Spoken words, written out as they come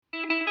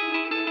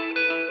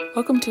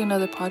Welcome to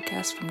another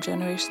podcast from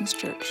Generations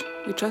Church.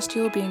 We trust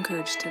you will be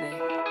encouraged today.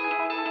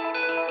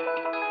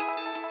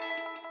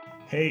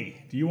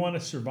 Hey, do you want to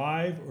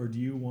survive or do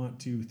you want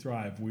to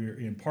thrive? We're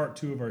in part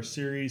 2 of our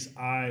series,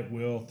 I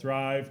Will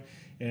Thrive.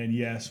 And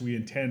yes, we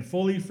intend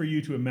fully for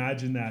you to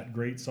imagine that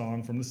great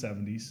song from the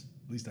 70s.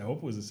 At least I hope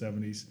it was the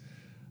 70s.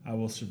 I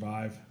will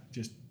survive.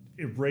 Just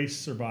erase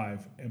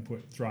survive and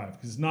put thrive.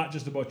 Because it's not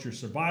just about your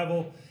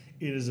survival,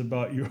 it is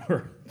about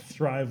your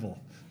thrival.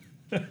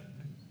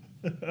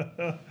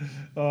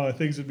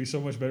 Things would be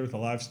so much better with a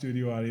live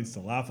studio audience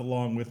to laugh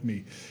along with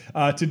me.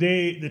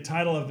 Today, the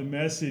title of the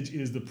message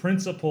is The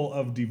Principle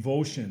of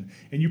Devotion.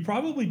 And you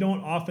probably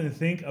don't often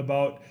think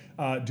about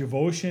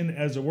devotion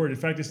as a word. In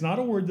fact, it's not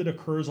a word that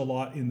occurs a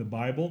lot in the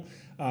Bible.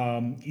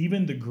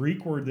 Even the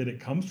Greek word that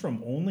it comes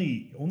from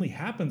only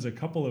happens a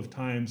couple of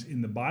times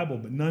in the Bible,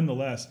 but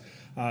nonetheless,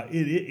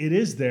 it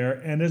is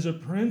there. And as a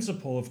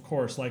principle, of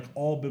course, like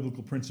all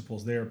biblical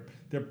principles, they're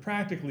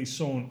practically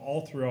sown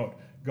all throughout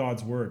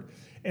God's word.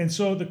 And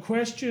so the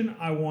question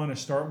I want to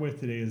start with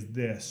today is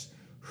this: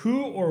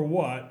 who or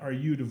what are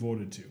you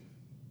devoted to?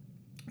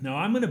 Now,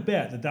 I'm going to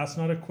bet that that's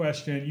not a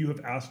question you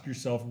have asked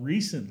yourself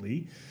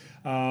recently.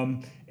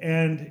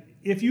 And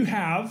if you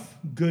have,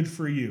 good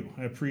for you.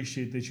 I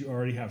appreciate that you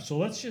already have. So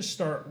let's just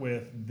start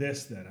with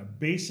this then, a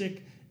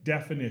basic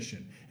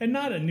definition. And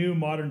not a new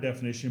modern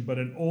definition, but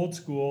an old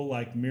school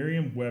like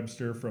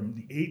Merriam-Webster from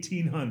the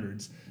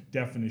 1800s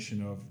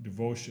definition of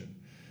devotion.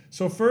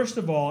 So first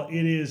of all,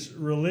 it is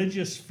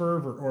religious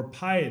fervor or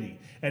piety,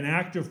 an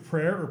act of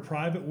prayer or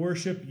private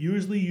worship,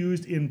 usually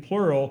used in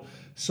plural.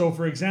 So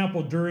for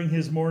example, during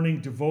his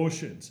morning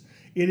devotions,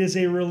 it is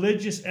a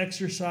religious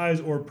exercise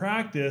or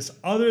practice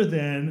other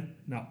than,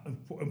 now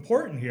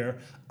important here,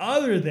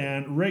 other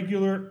than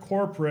regular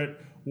corporate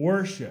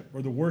worship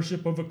or the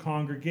worship of a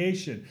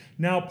congregation.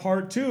 Now,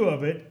 part 2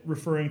 of it,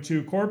 referring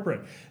to corporate.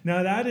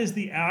 Now, that is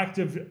the act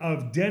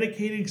of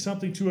dedicating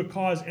something to a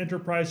cause,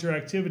 enterprise, or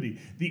activity.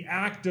 The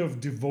act of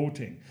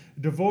devoting.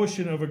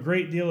 Devotion of a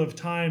great deal of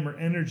time or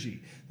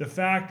energy. The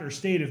fact or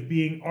state of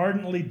being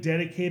ardently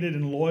dedicated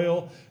and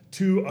loyal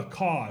to a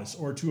cause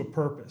or to a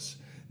purpose.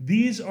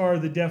 These are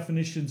the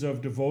definitions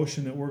of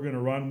devotion that we're going to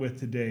run with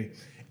today.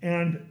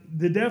 And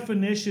the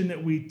definition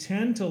that we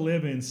tend to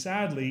live in,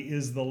 sadly,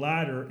 is the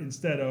latter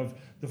instead of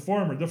the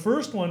former. The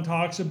first one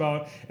talks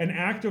about an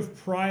act of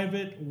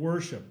private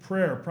worship,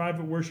 prayer,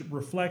 private worship,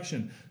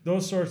 reflection,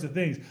 those sorts of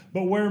things.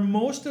 But where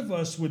most of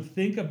us would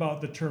think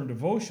about the term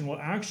devotion will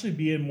actually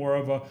be in more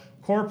of a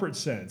corporate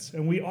sense.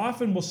 And we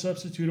often will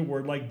substitute a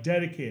word like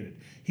dedicated.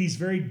 He's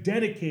very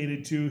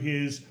dedicated to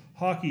his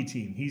hockey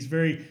team. He's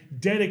very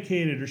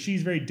dedicated, or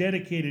she's very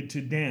dedicated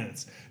to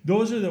dance.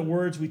 Those are the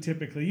words we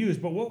typically use.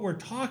 But what we're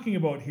talking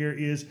about here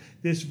is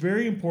this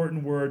very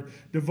important word,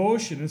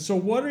 devotion. And so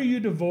what are you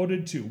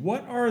devoted to?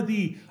 What are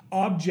the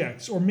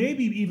objects, or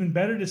maybe even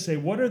better to say,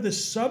 what are the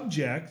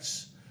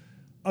subjects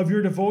of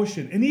your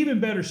devotion? And even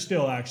better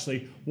still,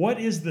 actually, what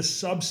is the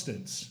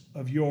substance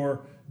of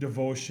your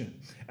devotion?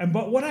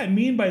 But what I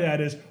mean by that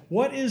is,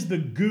 what is the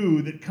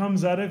goo that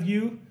comes out of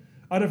you,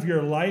 out of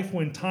your life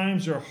when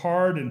times are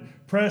hard and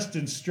pressed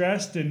and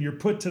stressed and you're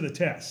put to the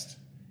test?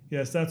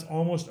 Yes, that's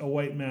almost a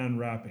white man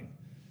rapping,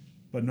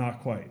 but not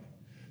quite.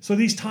 So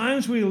these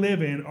times we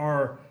live in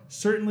are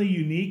certainly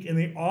unique, and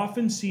they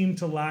often seem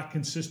to lack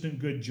consistent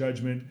good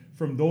judgment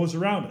from those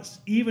around us,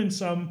 even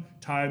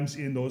sometimes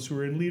in those who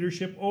are in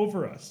leadership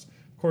over us.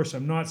 Of course,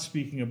 I'm not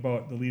speaking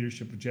about the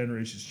leadership of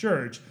Generations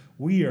Church.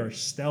 We are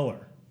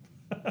stellar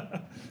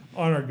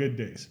on our good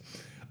days.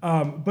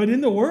 But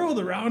in the world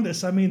around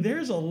us,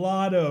 there's a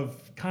lot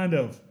of kind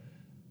of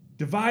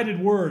divided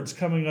words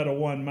coming out of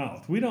one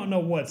mouth. We don't know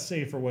what's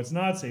safe or what's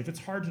not safe. It's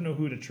hard to know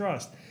who to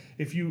trust.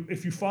 If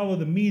you follow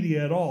the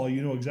media at all,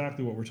 you know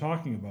exactly what we're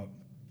talking about.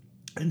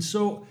 And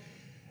so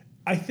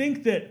I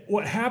think that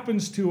what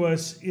happens to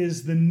us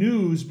is the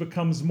news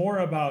becomes more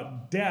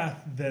about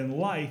death than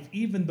life,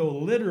 even though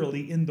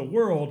literally in the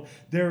world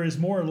there is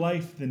more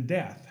life than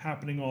death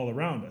happening all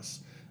around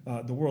us.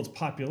 The world's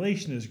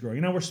population is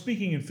growing. Now, we're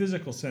speaking in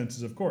physical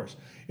senses, of course.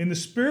 In the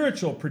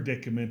spiritual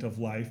predicament of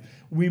life,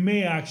 we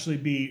may actually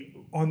be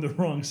on the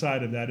wrong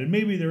side of that, and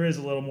maybe there is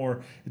a little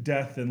more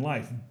death than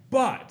life.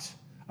 But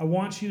I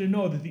want you to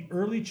know that the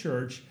early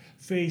church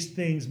faced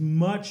things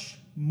much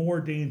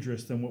more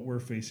dangerous than what we're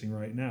facing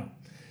right now.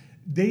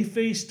 They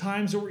faced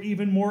times that were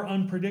even more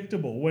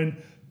unpredictable,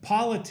 when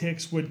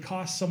politics would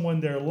cost someone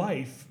their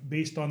life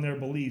based on their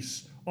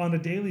beliefs on a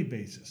daily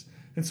basis.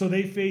 And so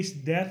they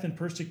faced death and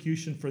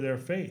persecution for their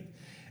faith.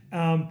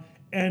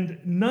 And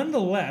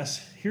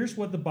nonetheless, here's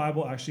what the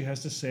Bible actually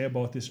has to say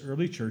about this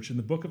early church in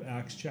the book of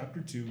Acts,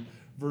 chapter 2,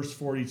 verse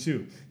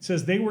 42. It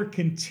says, they were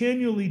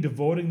continually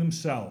devoting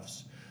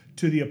themselves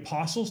to the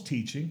apostles'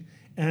 teaching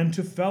and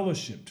to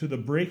fellowship, to the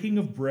breaking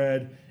of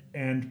bread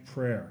and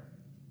prayer.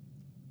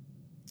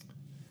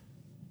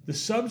 The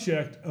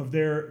subject of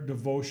their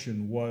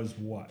devotion was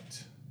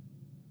what?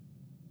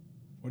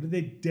 What did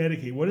they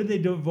dedicate? What did they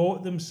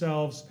devote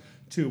themselves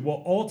to?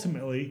 Well,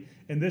 ultimately,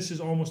 and this is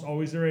almost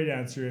always the right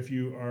answer if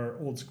you are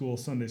old school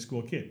Sunday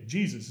school kid,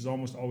 Jesus is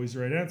almost always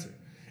the right answer.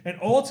 And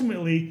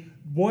ultimately,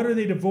 what are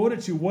they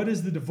devoted to? What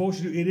is the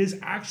devotion to? It is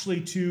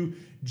actually to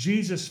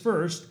Jesus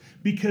first,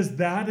 because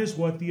that is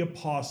what the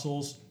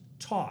apostles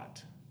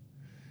taught.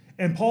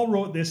 And Paul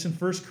wrote this in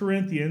 1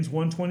 Corinthians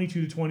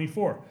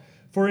 1:22-24.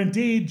 For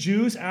indeed,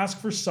 Jews ask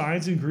for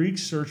signs and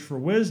Greeks search for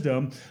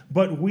wisdom,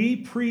 but we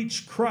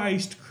preach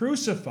Christ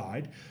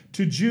crucified,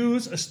 to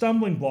Jews a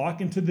stumbling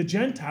block, and to the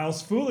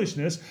Gentiles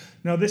foolishness.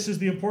 Now this is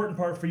the important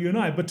part for you and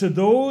I. But to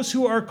those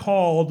who are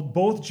called,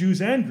 both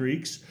Jews and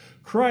Greeks,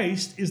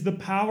 Christ is the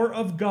power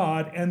of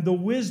God and the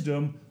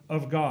wisdom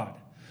of God.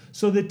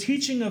 So the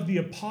teaching of the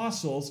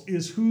apostles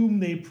is whom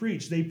they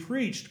preached. They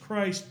preached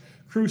Christ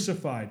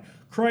crucified,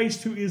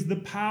 Christ who is the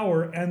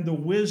power and the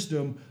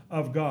wisdom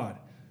of God.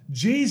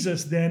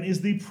 Jesus then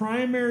is the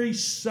primary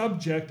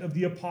subject of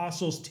the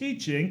apostles'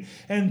 teaching,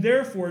 and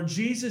therefore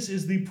Jesus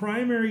is the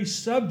primary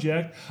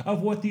subject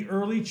of what the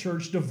early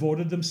church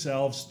devoted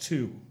themselves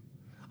to.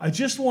 I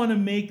just want to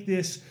make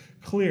this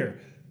clear.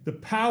 The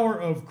power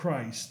of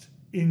Christ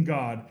in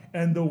God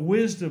and the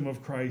wisdom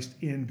of Christ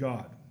in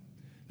God.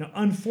 Now,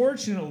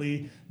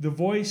 unfortunately, the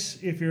voice,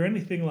 if you're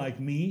anything like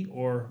me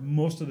or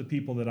most of the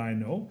people that I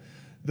know,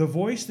 the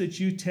voice that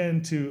you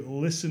tend to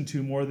listen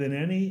to more than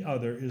any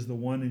other is the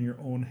one in your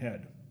own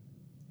head.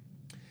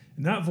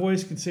 And that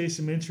voice can say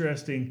some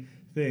interesting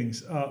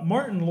things.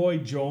 Martin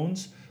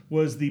Lloyd-Jones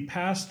was the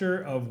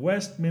pastor of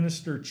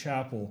Westminster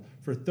Chapel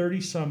for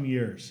 30-some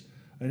years,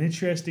 an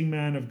interesting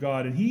man of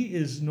God. And he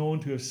is known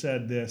to have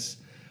said this.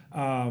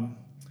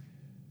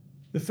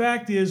 The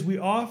fact is, we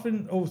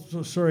often...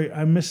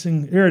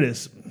 Here it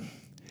is.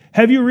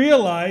 Have you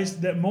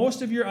realized that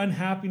most of your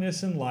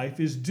unhappiness in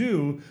life is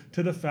due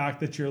to the fact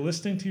that you're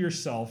listening to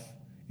yourself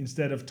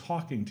instead of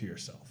talking to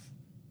yourself?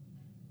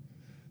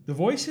 The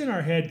voice in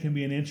our head can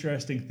be an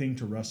interesting thing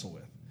to wrestle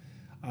with.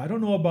 I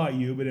don't know about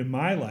you, but in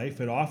my life,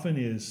 it often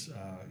is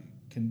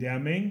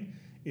condemning.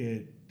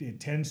 It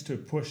tends to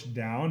push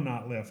down,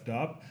 not lift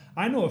up.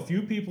 I know a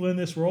few people in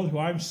this world who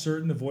I'm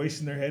certain the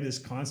voice in their head is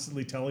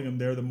constantly telling them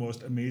they're the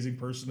most amazing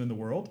person in the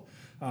world.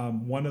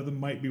 One of them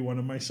might be one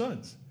of my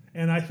sons.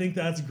 And I think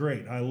that's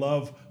great. I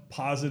love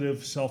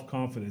positive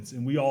self-confidence,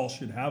 and we all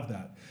should have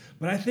that.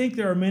 But I think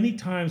there are many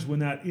times when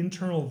that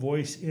internal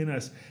voice in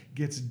us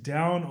gets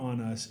down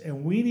on us,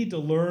 and we need to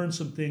learn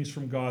some things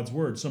from God's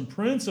word, some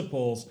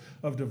principles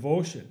of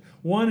devotion.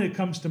 One that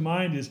comes to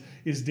mind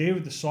is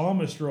David the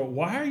psalmist wrote,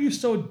 "Why are you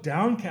so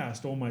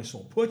downcast, O my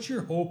soul? Put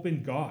your hope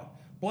in God.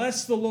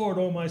 Bless the Lord,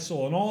 O my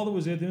soul, and all that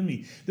was within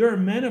me." There are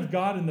men of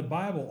God in the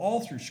Bible,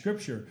 all through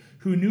Scripture,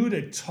 who knew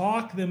to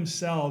talk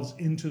themselves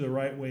into the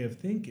right way of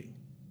thinking.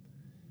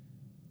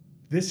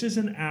 This is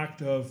an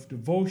act of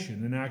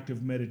devotion, an act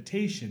of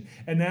meditation,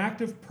 an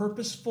act of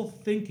purposeful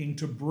thinking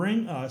to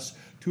bring us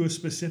to a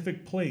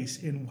specific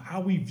place in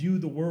how we view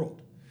the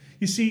world.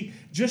 You see,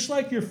 just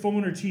like your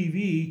phone or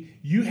TV,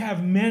 you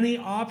have many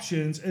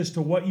options as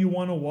to what you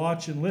want to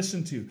watch and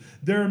listen to.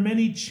 There are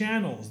many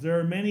channels. There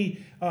are many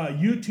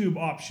YouTube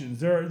options.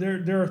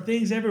 There are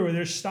things everywhere.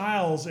 There's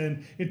styles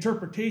and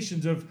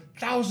interpretations of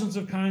thousands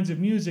of kinds of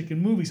music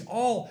and movies,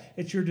 all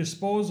at your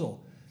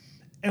disposal.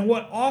 And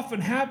what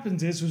often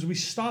happens is we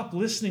stop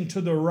listening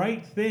to the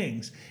right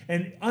things,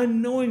 and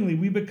unknowingly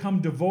we become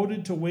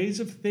devoted to ways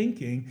of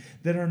thinking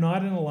that are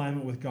not in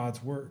alignment with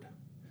God's word.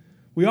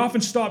 We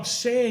often stop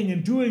saying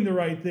and doing the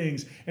right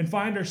things and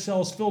find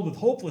ourselves filled with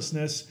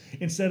hopelessness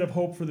instead of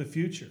hope for the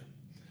future.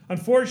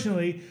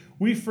 Unfortunately,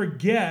 we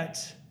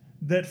forget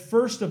that,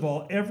 first of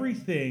all,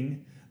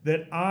 everything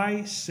that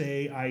I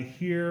say, I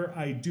hear,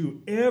 I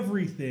do,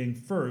 everything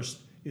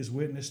first is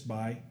witnessed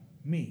by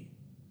me.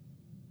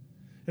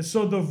 And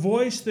so the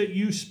voice that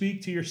you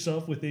speak to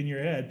yourself within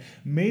your head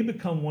may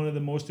become one of the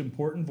most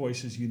important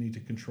voices you need to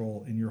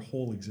control in your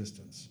whole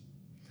existence.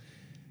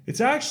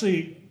 It's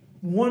actually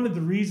one of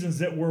the reasons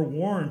that we're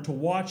warned to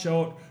watch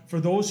out for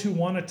those who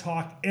want to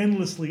talk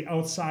endlessly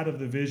outside of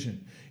the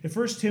vision. In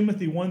 1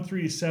 Timothy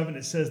 1:3-7,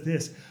 it says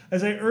this,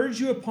 "As I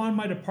urge you upon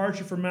my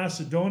departure from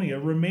Macedonia,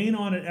 remain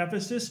on at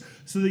Ephesus,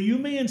 so that you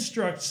may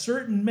instruct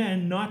certain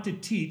men not to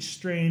teach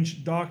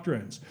strange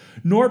doctrines,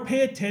 nor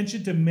pay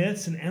attention to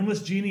myths and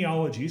endless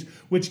genealogies,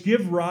 which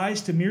give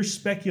rise to mere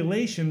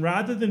speculation,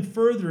 rather than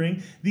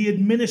furthering the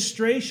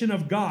administration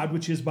of God,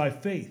 which is by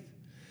faith.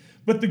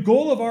 But the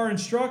goal of our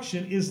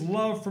instruction is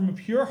love from a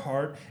pure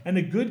heart and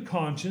a good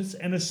conscience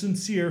and a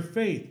sincere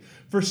faith.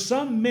 For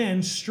some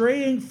men,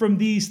 straying from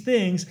these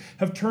things,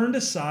 have turned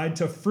aside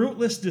to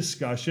fruitless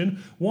discussion,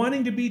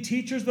 wanting to be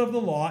teachers of the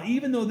law,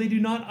 even though they do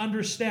not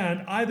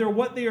understand either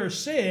what they are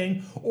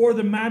saying or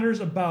the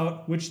matters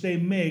about which they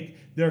make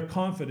their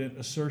confident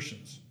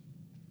assertions."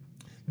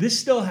 This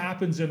still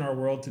happens in our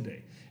world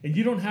today. And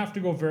you don't have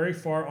to go very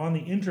far on the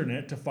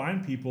internet to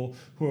find people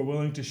who are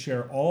willing to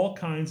share all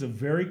kinds of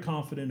very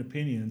confident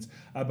opinions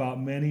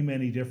about many,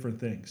 many different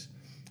things.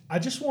 I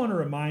just want to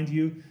remind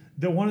you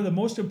that one of the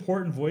most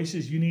important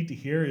voices you need to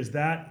hear is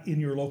that in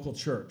your local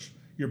church,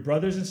 your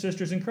brothers and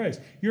sisters in Christ,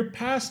 your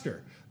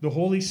pastor, the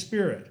Holy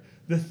Spirit,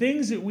 the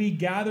things that we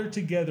gather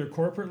together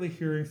corporately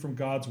hearing from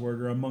God's word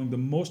are among the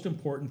most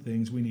important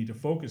things we need to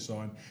focus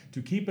on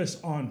to keep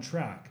us on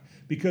track.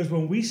 Because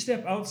when we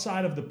step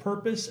outside of the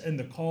purpose and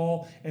the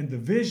call and the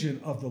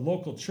vision of the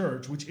local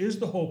church, which is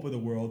the hope of the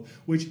world,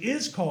 which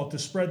is called to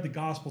spread the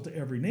gospel to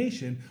every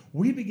nation,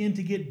 we begin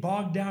to get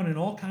bogged down in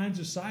all kinds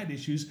of side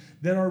issues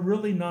that are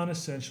really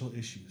non-essential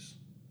issues.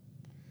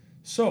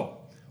 So,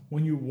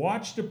 when you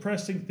watch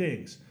depressing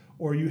things,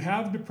 or you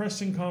have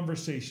depressing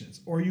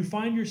conversations, or you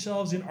find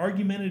yourselves in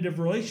argumentative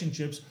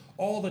relationships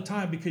all the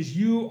time because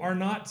you are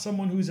not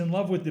someone who's in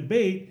love with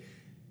debate,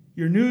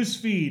 your news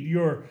feed,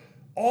 your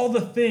all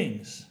the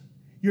things,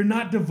 you're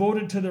not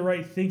devoted to the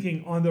right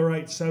thinking on the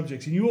right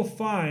subjects. And you will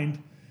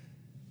find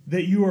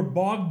that you are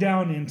bogged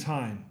down in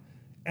time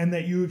and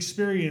that you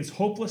experience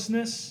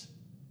hopelessness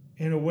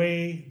in a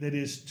way that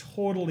is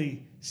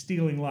totally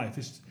stealing life.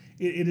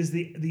 It is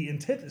the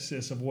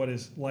antithesis of what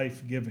is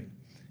life-giving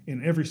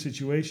in every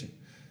situation.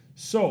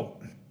 So,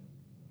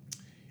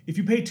 if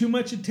you pay too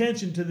much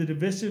attention to the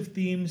divisive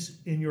themes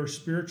in your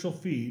spiritual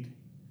feed,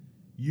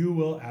 you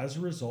will, as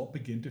a result,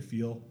 begin to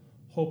feel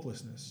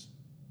hopelessness.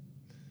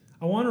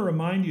 I want to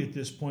remind you at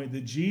this point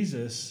that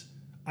Jesus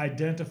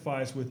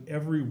identifies with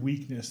every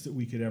weakness that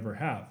we could ever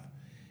have.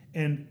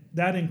 And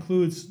that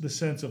includes the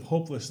sense of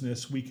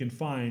hopelessness we can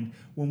find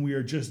when we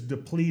are just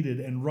depleted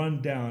and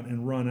run down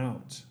and run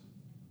out.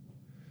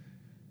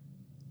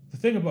 The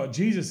thing about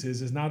Jesus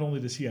is not only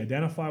does he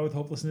identify with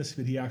hopelessness,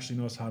 but he actually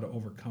knows how to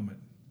overcome it.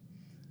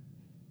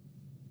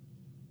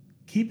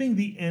 Keeping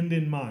the end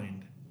in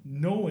mind,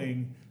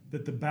 knowing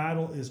that the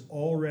battle is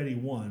already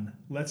won,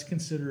 let's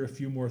consider a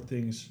few more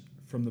things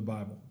from the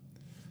Bible.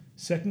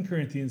 2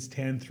 Corinthians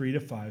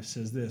 10:3-5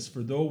 says this,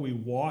 "For though we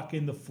walk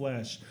in the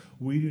flesh,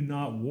 we do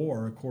not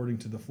war according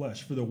to the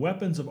flesh. For the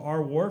weapons of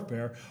our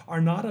warfare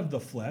are not of the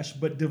flesh,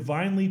 but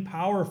divinely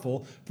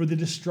powerful for the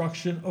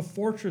destruction of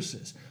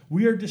fortresses.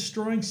 We are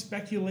destroying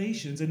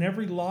speculations and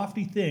every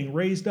lofty thing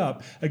raised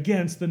up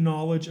against the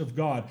knowledge of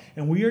God.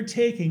 And we are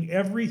taking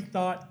every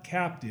thought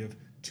captive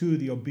to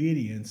the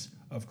obedience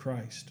of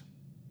Christ."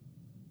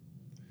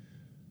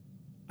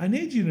 I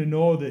need you to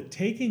know that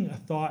taking a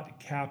thought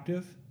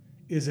captive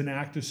is an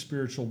act of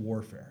spiritual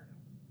warfare.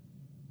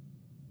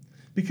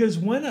 Because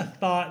when a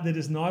thought that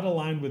is not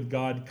aligned with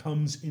God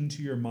comes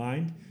into your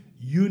mind,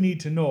 you need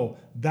to know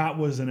that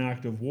was an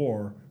act of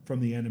war from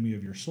the enemy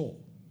of your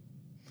soul.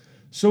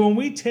 So when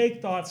we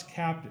take thoughts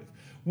captive,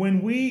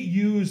 when we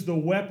use the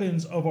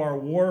weapons of our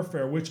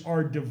warfare, which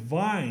are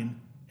divine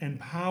and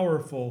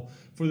powerful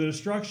for the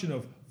destruction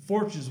of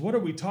fortresses, what are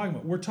we talking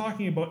about? We're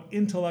talking about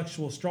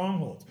intellectual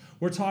strongholds.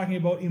 We're talking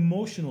about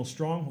emotional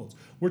strongholds.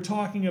 We're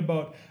talking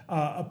about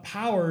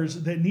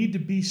powers that need to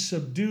be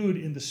subdued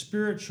in the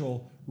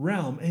spiritual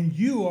realm. And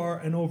you are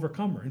an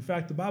overcomer. In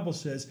fact, the Bible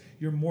says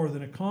you're more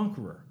than a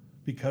conqueror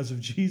because of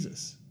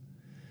Jesus.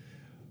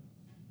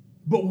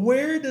 But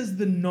where does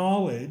the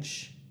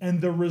knowledge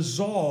and the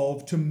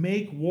resolve to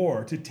make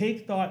war, to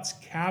take thoughts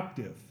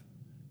captive,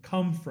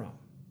 come from?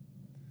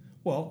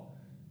 Well,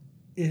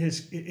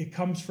 it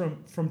comes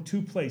from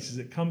two places.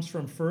 It comes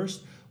from,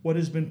 first, what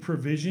has been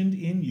provisioned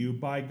in you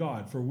by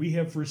God. For we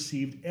have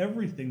received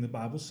everything, the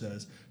Bible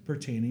says,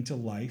 pertaining to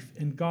life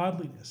and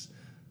godliness.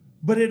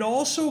 But it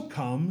also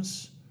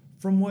comes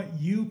from what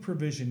you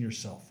provision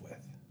yourself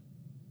with.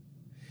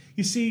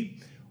 You see,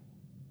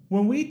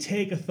 when we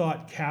take a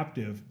thought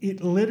captive,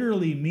 it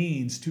literally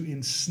means to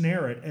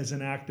ensnare it as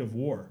an act of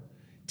war,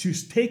 to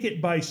take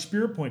it by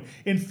spear point.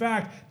 In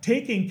fact,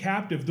 taking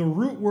captive, the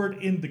root word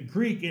in the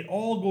Greek, it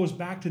all goes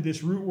back to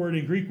this root word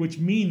in Greek, which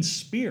means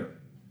spear.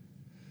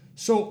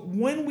 So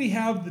when we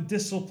have the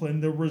discipline,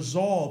 the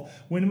resolve,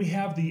 when we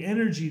have the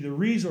energy, the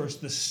resource,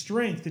 the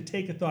strength to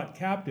take a thought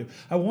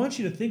captive, I want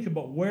you to think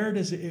about where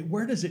does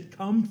it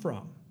come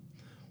from?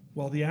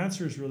 Well, the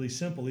answer is really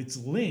simple. It's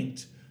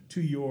linked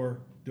to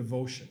your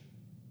devotion.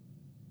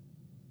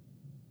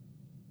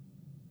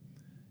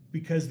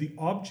 Because the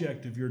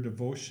object of your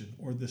devotion,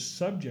 or the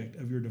subject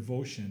of your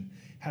devotion,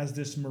 has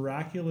this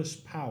miraculous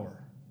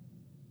power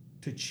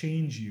to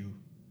change you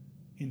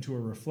into a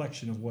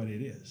reflection of what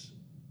it is.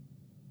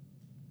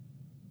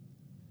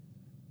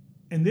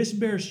 And this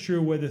bears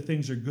true whether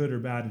things are good or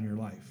bad in your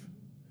life.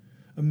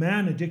 A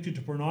man addicted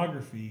to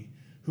pornography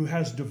who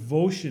has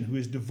devotion, who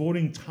is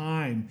devoting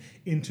time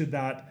into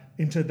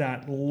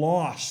that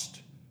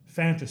lost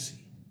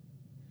fantasy,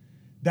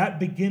 that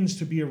begins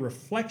to be a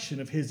reflection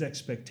of his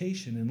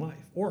expectation in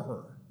life, or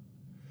her.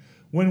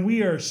 When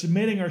we are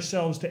submitting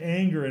ourselves to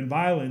anger and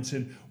violence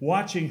and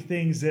watching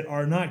things that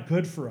are not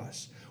good for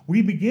us,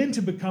 we begin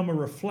to become a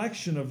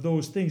reflection of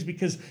those things,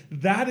 because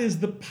that is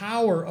the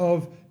power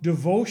of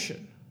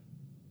devotion.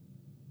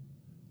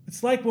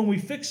 It's like when we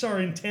fix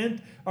our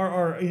intent,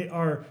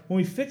 when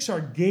we fix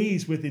our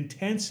gaze with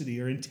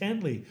intensity or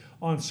intently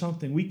on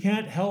something, we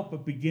can't help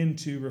but begin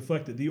to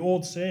reflect it. The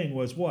old saying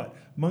was what?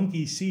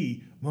 Monkey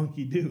see,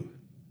 monkey do.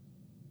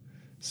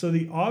 So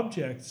the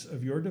objects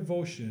of your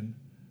devotion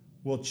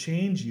will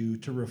change you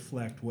to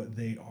reflect what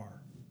they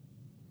are.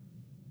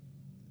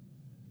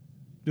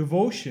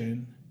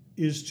 Devotion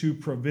is to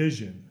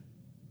provision,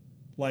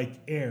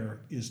 like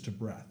air is to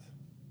breath.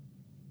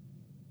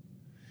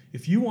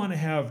 If you want to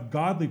have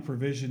godly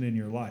provision in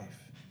your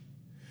life,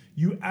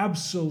 you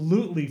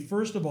absolutely,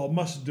 first of all,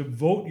 must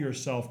devote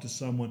yourself to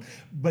someone.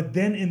 But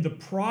then in the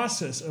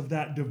process of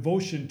that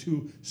devotion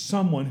to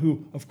someone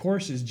who, of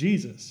course, is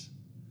Jesus,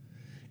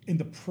 in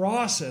the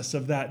process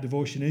of that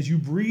devotion, as you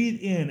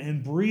breathe in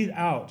and breathe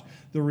out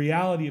the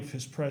reality of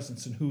his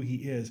presence and who he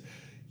is,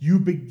 you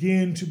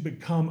begin to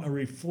become a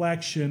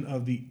reflection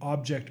of the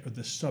object or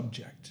the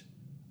subject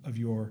of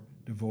your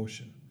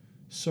devotion.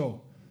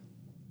 So,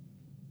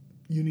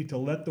 you need to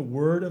let the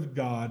word of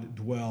God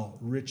dwell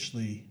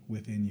richly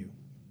within you.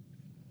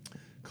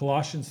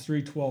 Colossians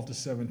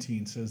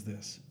 3:12-17 says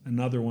this,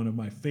 another one of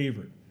my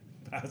favorite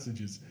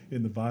passages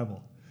in the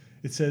Bible.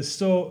 It says,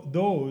 "So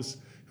those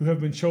who have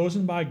been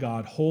chosen by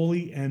God,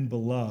 holy and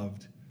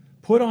beloved,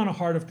 put on a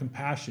heart of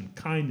compassion,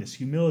 kindness,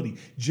 humility,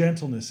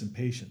 gentleness, and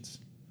patience,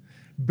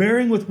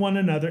 bearing with one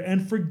another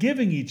and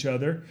forgiving each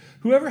other.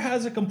 Whoever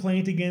has a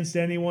complaint against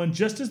anyone,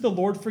 just as the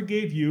Lord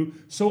forgave you,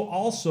 so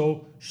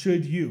also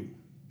should you.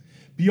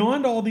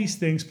 Beyond all these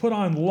things, put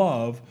on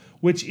love,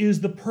 which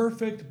is the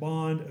perfect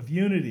bond of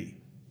unity."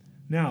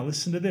 Now,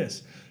 listen to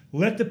this.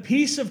 "Let the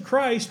peace of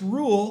Christ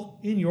rule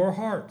in your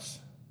hearts,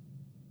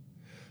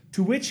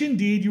 to which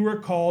indeed you are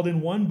called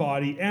in one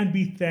body, and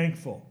be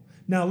thankful."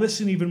 Now,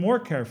 listen even more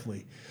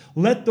carefully.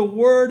 "Let the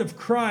word of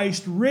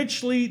Christ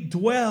richly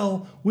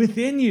dwell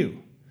within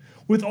you,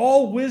 with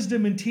all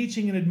wisdom and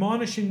teaching, and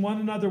admonishing one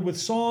another with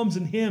psalms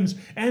and hymns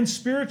and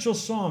spiritual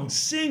songs,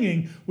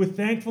 singing with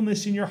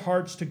thankfulness in your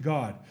hearts to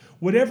God.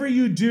 Whatever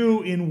you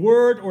do in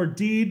word or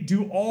deed,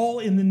 do all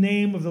in the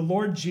name of the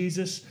Lord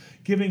Jesus,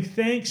 giving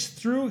thanks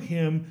through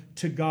him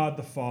to God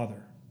the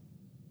Father."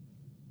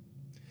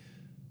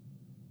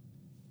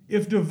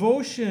 If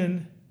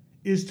devotion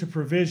is to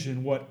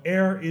provision what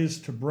air is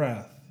to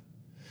breath,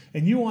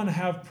 and you want to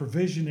have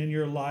provision in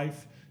your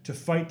life to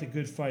fight the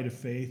good fight of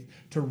faith,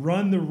 to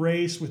run the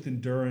race with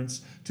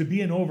endurance, to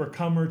be an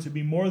overcomer, to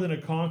be more than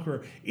a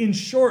conqueror, in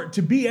short,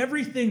 to be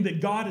everything that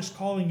God is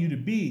calling you to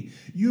be,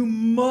 you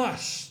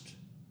must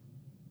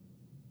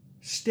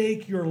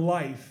stake your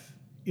life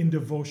in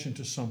devotion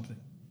to something.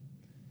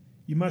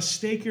 You must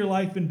stake your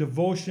life in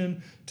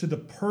devotion to the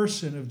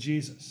person of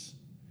Jesus.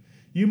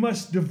 You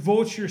must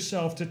devote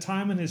yourself to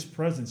time in his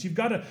presence. You've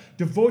got to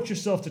devote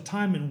yourself to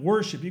time in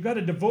worship. You've got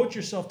to devote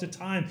yourself to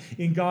time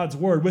in God's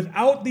word.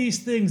 Without these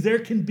things, there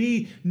can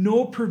be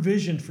no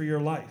provision for your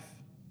life.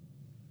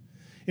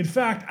 In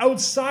fact,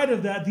 outside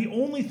of that, the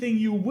only thing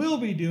you will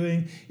be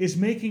doing is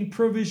making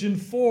provision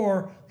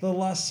for the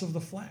lusts of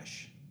the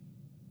flesh.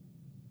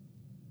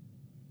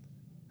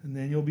 And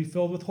then you'll be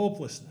filled with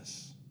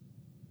hopelessness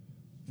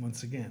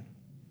once again.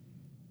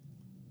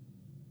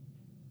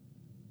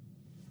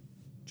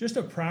 Just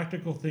a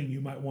practical thing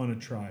you might want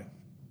to try.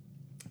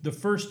 The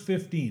first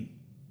 15.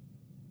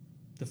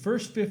 The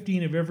first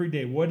 15 of every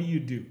day, what do?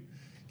 Do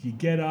you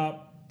get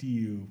up? Do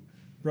you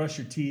brush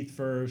your teeth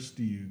first?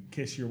 Do you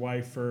kiss your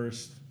wife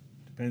first?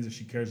 Depends if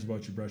she cares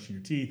about you brushing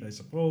your teeth, I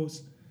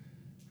suppose.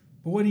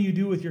 But what do you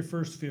do with your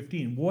first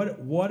 15?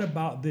 What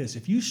about this?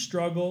 If you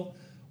struggle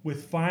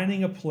with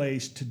finding a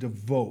place to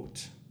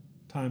devote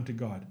time to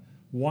God,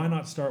 why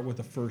not start with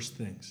the first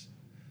things?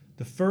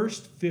 The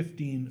first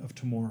 15 of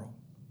tomorrow.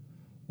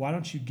 Why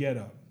don't you get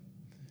up,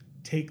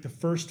 take the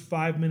first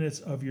 5 minutes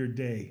of your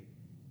day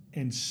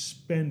and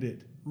spend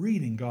it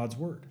reading God's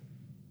word?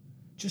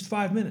 Just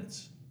 5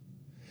 minutes.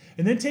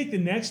 And then take the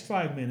next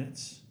 5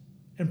 minutes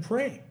and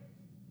pray.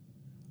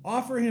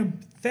 Offer him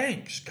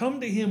thanks.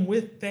 Come to him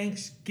with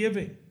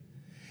thanksgiving.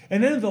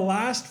 And then the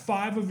last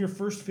 5 of your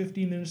first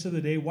 15 minutes of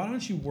the day, why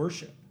don't you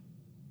worship?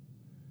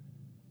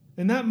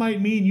 And that might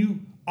mean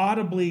you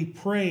audibly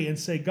pray and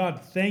say, "God,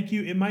 thank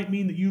you." It might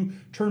mean that you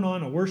turn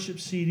on a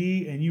worship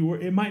CD, and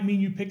it might mean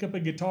you pick up a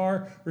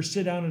guitar or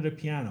sit down at a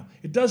piano.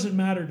 It doesn't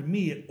matter to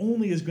me. It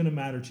only is going to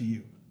matter to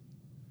you.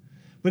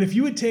 But if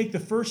you would take the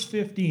first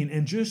 15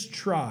 and just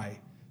try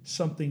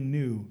something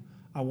new,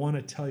 I want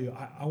to tell you,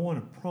 I want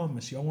to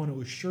promise you, I want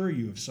to assure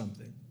you of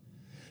something.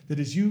 That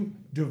as you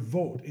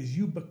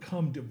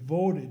become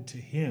devoted to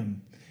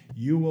him,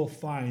 you will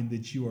find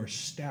that you are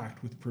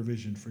stacked with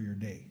provision for your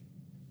day.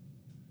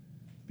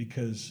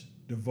 Because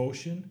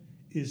devotion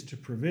is to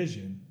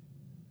provision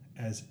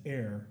as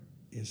air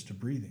is to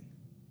breathing.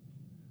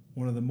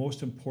 One of the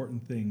most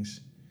important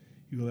things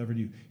you will ever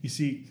do. You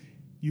see,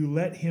 you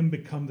let him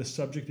become the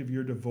subject of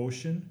your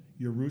devotion,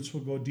 your roots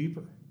will go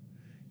deeper.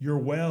 Your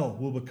well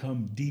will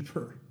become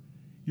deeper.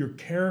 Your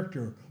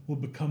character will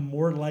become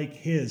more like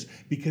his,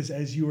 because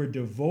as you are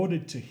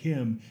devoted to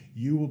him,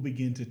 you will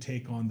begin to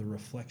take on the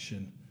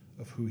reflection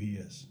of who he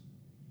is.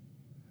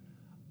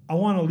 I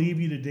want to leave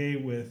you today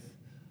with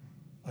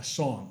a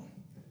song.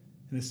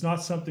 And it's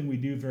not something we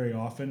do very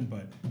often,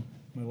 but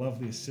my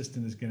lovely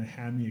assistant is going to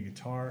hand me a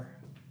guitar.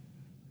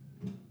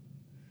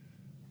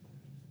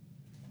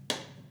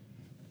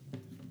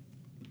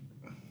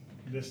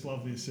 This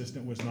lovely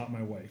assistant was not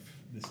my wife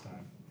this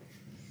time,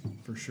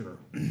 for sure.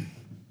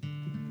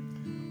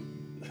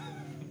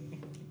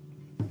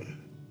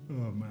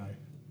 Oh my.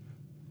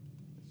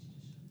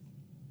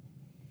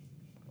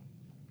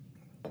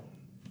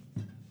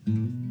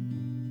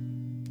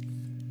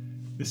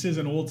 This is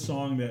an old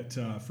song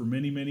that for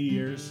many, many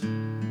years,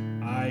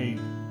 I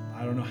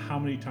don't know how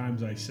many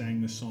times I sang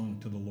this song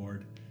to the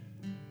Lord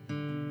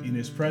in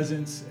His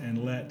presence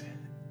and let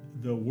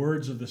the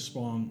words of the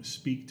song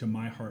speak to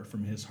my heart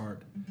from His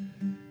heart.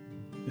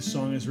 This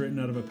song is written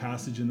out of a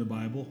passage in the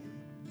Bible.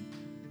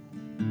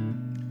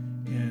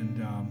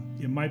 And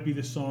it might be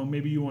the song,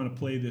 maybe you want to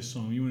play this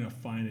song, you want to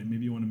find it,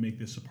 maybe you want to make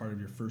this a part of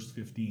your first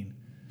 15.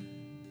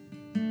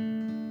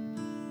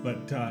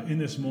 But in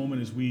this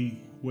moment, as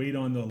we wait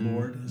on the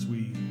Lord, as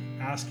we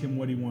ask Him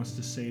what He wants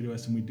to say to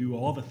us, and we do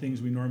all the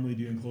things we normally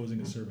do in closing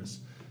a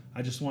service,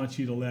 I just want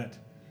you to let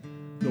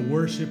the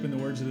worship and the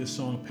words of this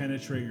song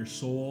penetrate your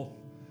soul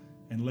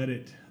and let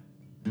it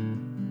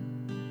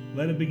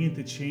begin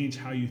to change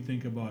how you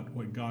think about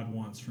what God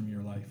wants from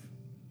your life.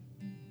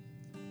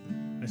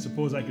 I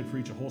suppose I could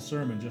preach a whole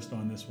sermon just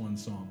on this one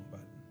song, but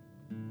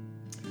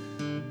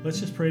let's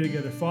just pray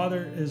together.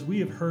 Father, as we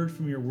have heard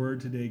from your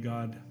word today,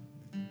 God,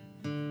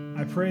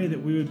 I pray that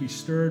we would be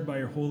stirred by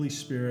your Holy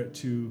Spirit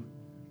to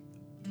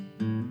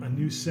a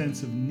new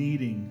sense of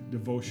needing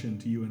devotion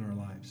to you in our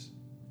lives.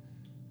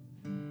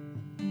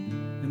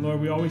 And Lord,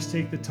 we always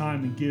take the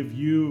time and give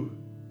you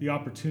the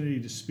opportunity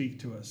to speak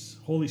to us.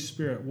 Holy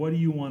Spirit, what do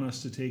you want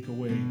us to take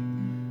away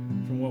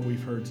from what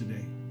we've heard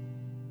today?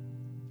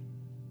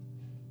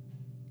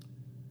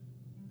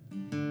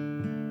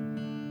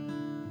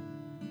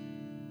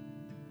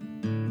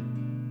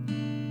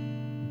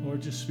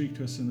 Lord, just speak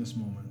to us in this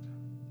moment.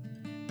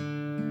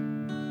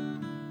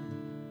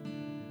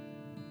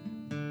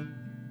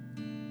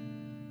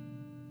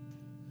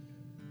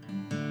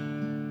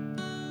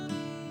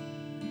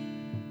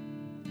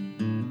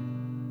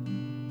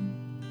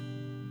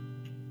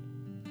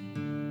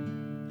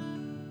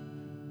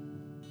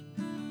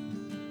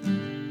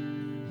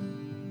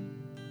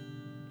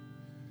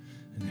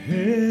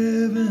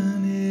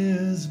 Heaven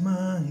is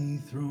my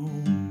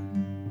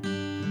throne, the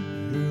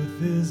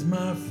earth is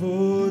my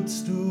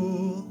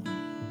footstool.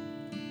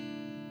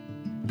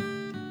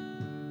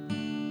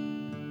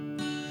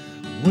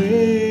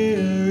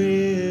 Where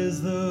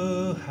is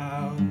the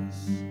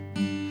house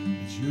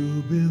that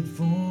you built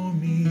for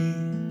me?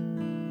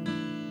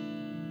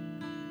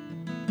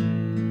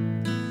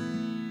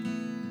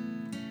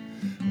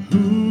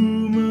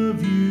 Whom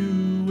of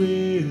you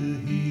will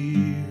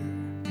hear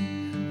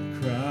the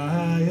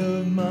cry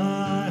of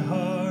my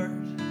heart?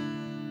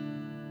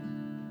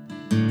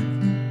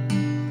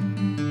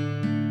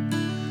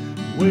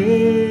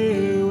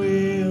 Where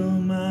will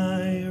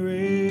my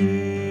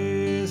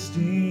resting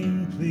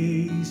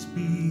place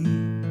be?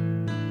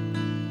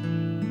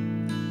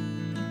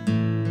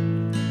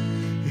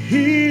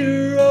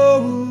 Here, O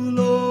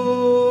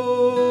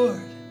Lord,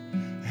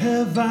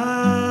 have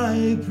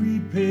I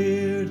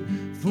prepared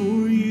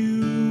for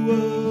you a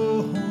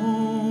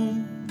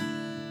home.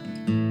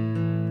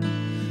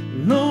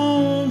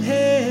 Long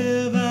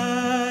have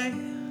I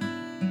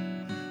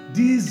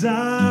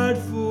desired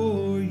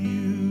for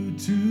you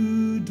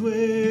to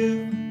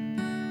dwell.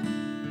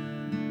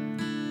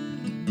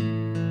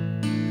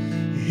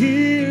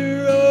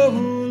 Here, O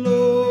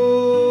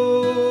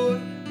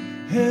Lord,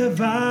 have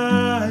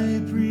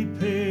I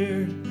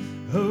prepared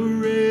a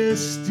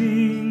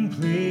resting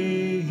place.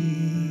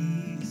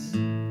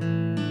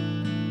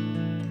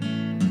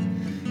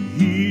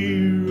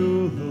 Here,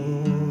 O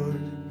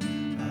Lord,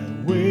 I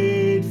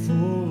wait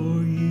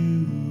for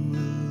you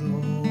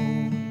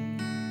alone.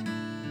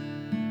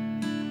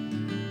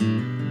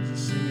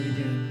 Just sing it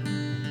again.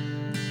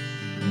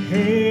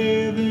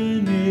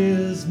 Heaven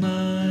is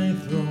my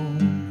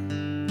throne,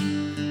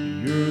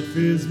 the earth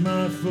is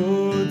my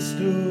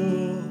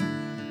footstool.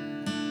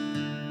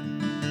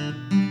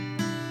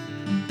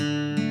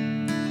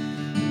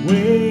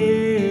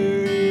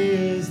 Where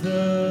is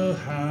the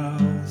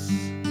house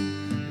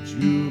that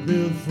you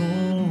built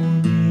for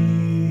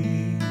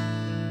me?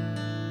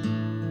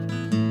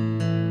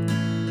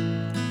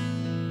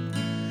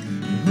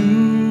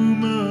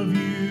 Whom of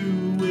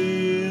you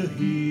will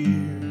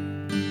hear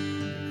the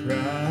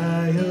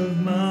cry of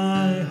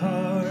my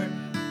heart?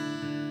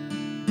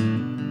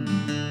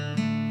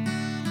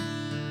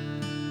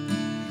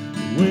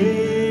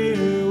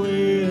 Where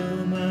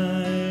will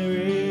my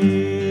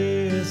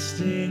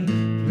resting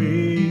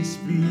place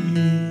be?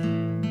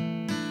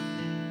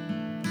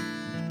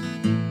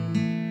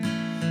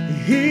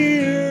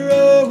 Here, O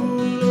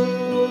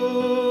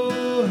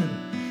Lord,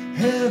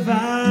 have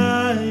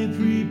I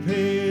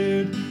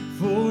prepared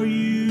for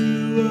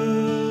you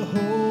a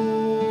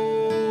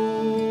home.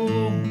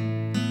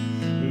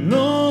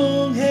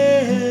 Long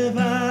have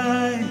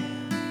I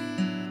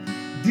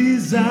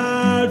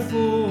desired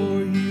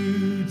for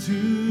you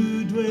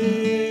to dwell.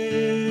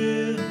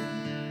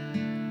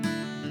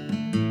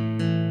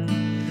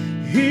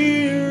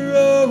 Here,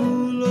 O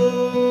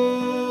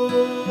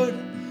Lord,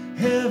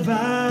 have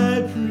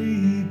I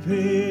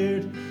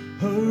prepared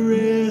a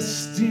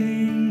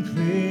resting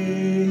place.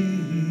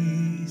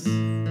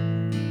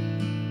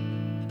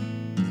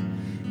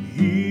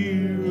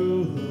 Here, O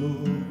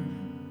Lord,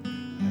 I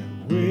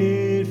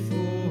wait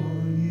for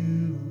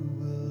you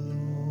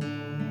alone.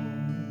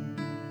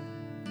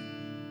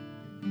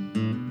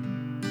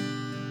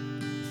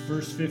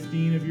 first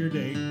 15 of your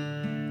day.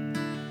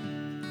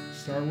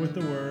 Start with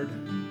the Word,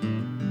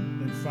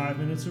 then 5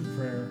 minutes of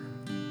prayer,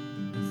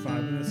 and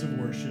 5 minutes of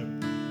worship.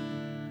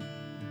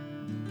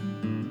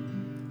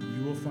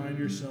 You will find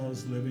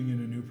yourselves living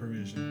in a new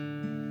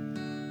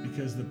provision,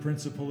 because the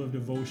principle of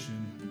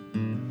devotion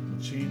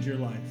will change your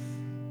life,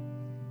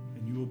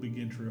 and you will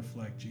begin to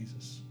reflect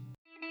Jesus.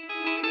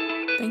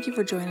 Thank you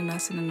for joining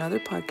us in another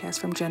podcast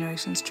from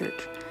Generations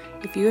Church.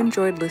 If you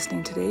enjoyed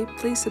listening today,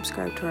 please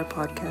subscribe to our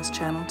podcast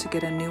channel to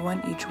get a new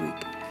one each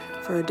week.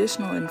 For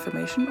additional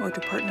information or to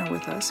partner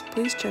with us,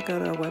 please check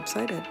out our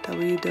website at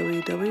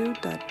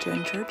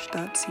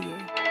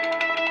www.genchurch.ca.